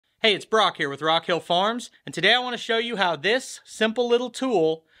Hey, it's Brock here with Rock Hill Farms, and today I want to show you how this simple little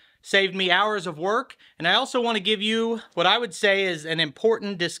tool saved me hours of work, and I also want to give you what I would say is an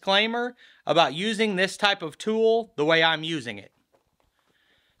important disclaimer about using this type of tool the way I'm using it.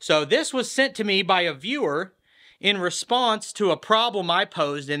 So this was sent to me by a viewer in response to a problem I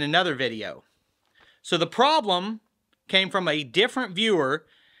posed in another video. So the problem came from a different viewer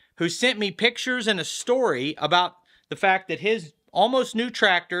who sent me pictures and a story about the fact that his almost new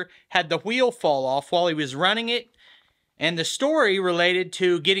tractor had the wheel fall off while he was running it, and the story related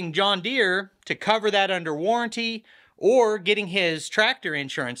to getting John Deere to cover that under warranty or getting his tractor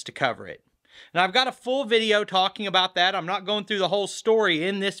insurance to cover it. And I've got a full video talking about that. I'm not going through the whole story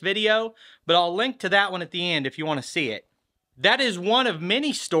in this video, but I'll link to that one at the end if you want to see it. That is one of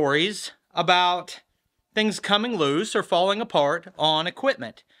many stories about things coming loose or falling apart on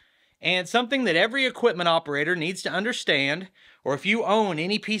equipment. And something that every equipment operator needs to understand, or if you own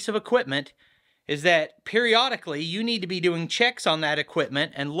any piece of equipment, is that periodically you need to be doing checks on that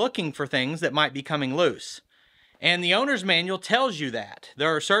equipment and looking for things that might be coming loose. And the owner's manual tells you that.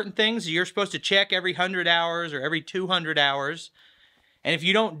 There are certain things that you're supposed to check every 100 hours or every 200 hours. And if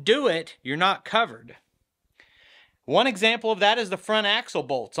you don't do it, you're not covered. One example of that is the front axle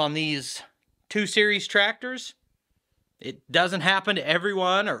bolts on these 2 Series tractors. It doesn't happen to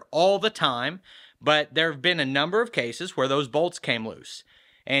everyone or all the time, but there have been a number of cases where those bolts came loose.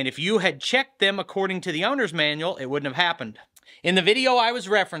 And if you had checked them according to the owner's manual, it wouldn't have happened. In the video I was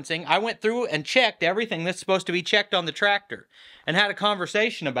referencing, I went through and checked everything that's supposed to be checked on the tractor and had a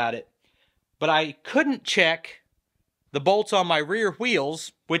conversation about it. But I couldn't check the bolts on my rear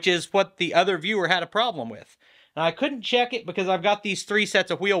wheels, which is what the other viewer had a problem with. And I couldn't check it because I've got these 3 sets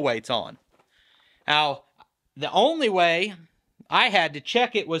of wheel weights on. Now, the only way I had to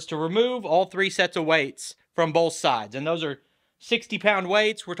check it was to remove all 3 sets of weights from both sides. And those are 60-pound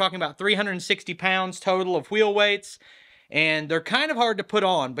weights. We're talking about 360 pounds total of wheel weights. And they're kind of hard to put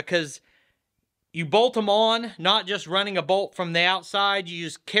on because you bolt them on, not just running a bolt from the outside. You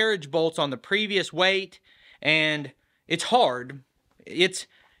use carriage bolts on the previous weight. And it's hard. It's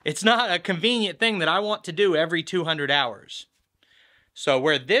not a convenient thing that I want to do every 200 hours. So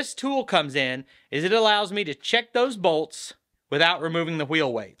where this tool comes in is it allows me to check those bolts without removing the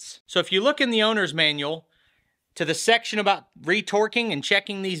wheel weights. So if you look in the owner's manual to the section about retorquing and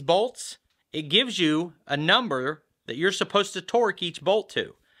checking these bolts, it gives you a number that you're supposed to torque each bolt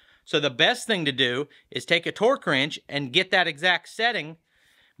to. So the best thing to do is take a torque wrench and get that exact setting,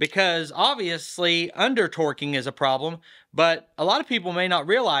 because obviously under torquing is a problem, but a lot of people may not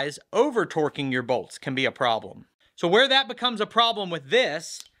realize over torquing your bolts can be a problem. So where that becomes a problem with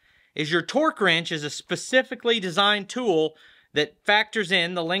this is your torque wrench is a specifically designed tool that factors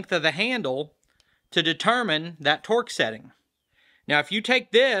in the length of the handle to determine that torque setting. Now if you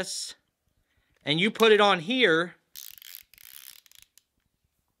take this and you put it on here,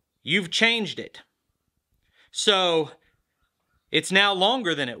 you've changed it. So it's now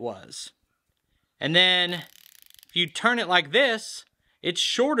longer than it was. And then if you turn it like this, it's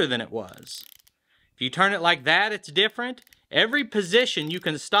shorter than it was. If you turn it like that, it's different. Every position you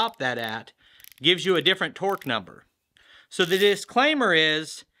can stop that at gives you a different torque number. So the disclaimer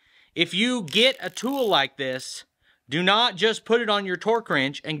is, if you get a tool like this, do not just put it on your torque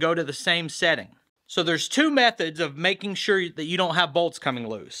wrench and go to the same setting. So there's 2 methods of making sure that you don't have bolts coming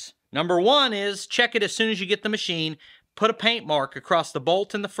loose. Number 1 is check it as soon as you get the machine, put a paint mark across the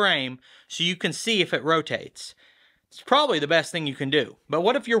bolt and the frame so you can see if it rotates. It's probably the best thing you can do. But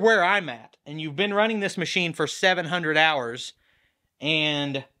what if you're where I'm at and you've been running this machine for 700 hours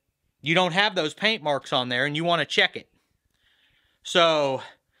and you don't have those paint marks on there and you want to check it? So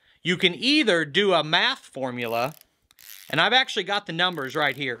you can either do a math formula, and I've actually got the numbers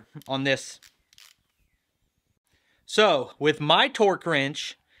right here on this. So with my torque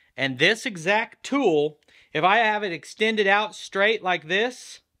wrench and this exact tool, if I have it extended out straight like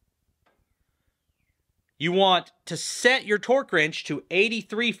this, you want to set your torque wrench to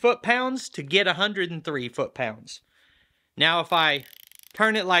 83 foot-pounds to get 103 foot-pounds. Now, if I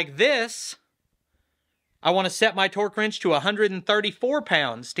turn it like this, I want to set my torque wrench to 134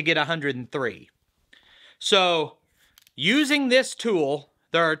 pounds to get 103. So, using this tool,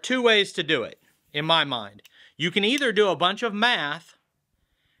 there are 2 ways to do it, in my mind. You can either do a bunch of math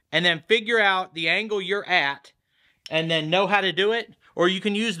and then figure out the angle you're at and then know how to do it, or you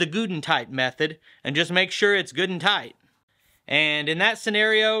can use the good and tight method and just make sure it's good and tight. And in that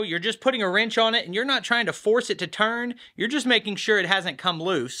scenario, you're just putting a wrench on it and you're not trying to force it to turn. You're just making sure it hasn't come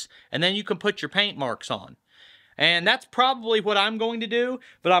loose, and then you can put your paint marks on. And that's probably what I'm going to do,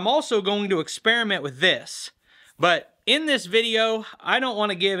 but I'm also going to experiment with this. But in this video, I don't want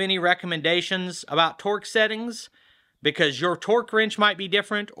to give any recommendations about torque settings because your torque wrench might be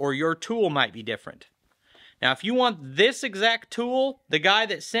different or your tool might be different. Now, if you want this exact tool, the guy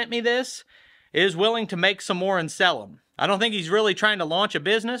that sent me this is willing to make some more and sell them. I don't think he's really trying to launch a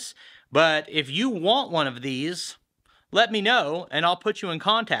business, but if you want one of these, let me know and I'll put you in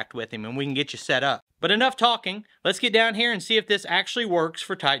contact with him and we can get you set up. But enough talking, let's get down here and see if this actually works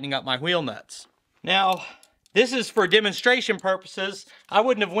for tightening up my wheel nuts. Now, this is for demonstration purposes. I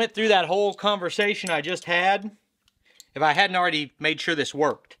wouldn't have went through that whole conversation I just had if I hadn't already made sure this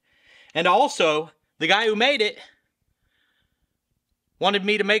worked. And also, the guy who made it wanted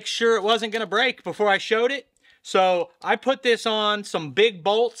me to make sure it wasn't going to break before I showed it. So I put this on some big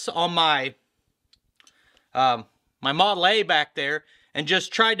bolts on my my Model A back there and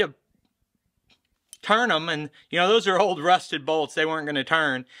just tried to turn them, and you know, those are old rusted bolts, they weren't going to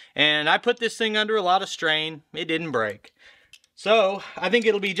turn, and I put this thing under a lot of strain. It didn't break, so I think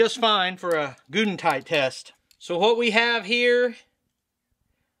it'll be just fine for a Goodentite test. So what we have here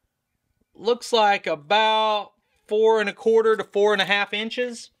looks like about 4 1/4 to 4.5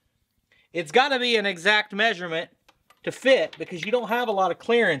 inches. It's got to be an exact measurement to fit because you don't have a lot of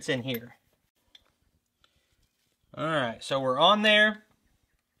clearance in here. Alright, so we're on there.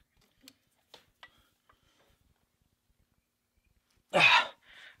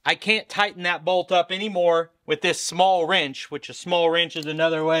 I can't tighten that bolt up anymore with this small wrench, which a small wrench is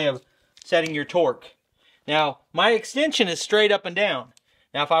another way of setting your torque. Now, my extension is straight up and down.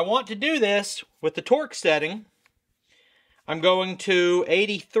 Now, if I want to do this with the torque setting, I'm going to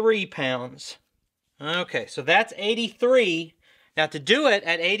 83 pounds. Okay, so that's 83. Now, to do it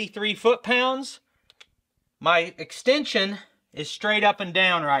at 83 foot-pounds, my extension is straight up and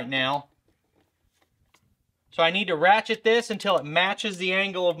down right now. So I need to ratchet this until it matches the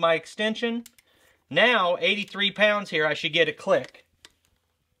angle of my extension. Now, 83 pounds here, I should get a click.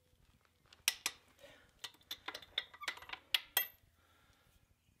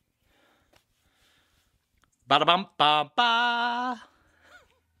 Ba-da-bum-ba-ba.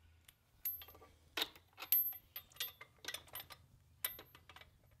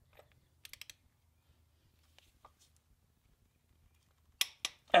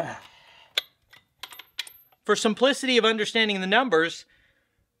 For simplicity of understanding the numbers,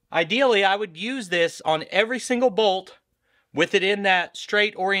 ideally I would use this on every single bolt with it in that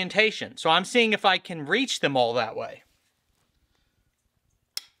straight orientation. So I'm seeing if I can reach them all that way.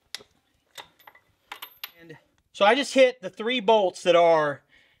 And so I just hit the 3 bolts that are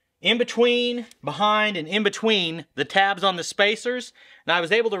in between, behind, and in between the tabs on the spacers, and I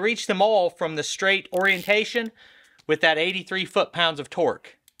was able to reach them all from the straight orientation with that 83 foot-pounds of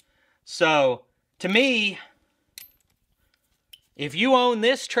torque. So, to me, if you own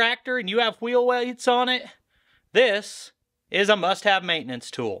this tractor and you have wheel weights on it, this is a must-have maintenance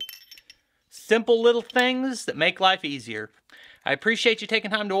tool. Simple little things that make life easier. I appreciate you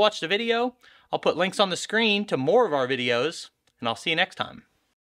taking time to watch the video. I'll put links on the screen to more of our videos, and I'll see you next time.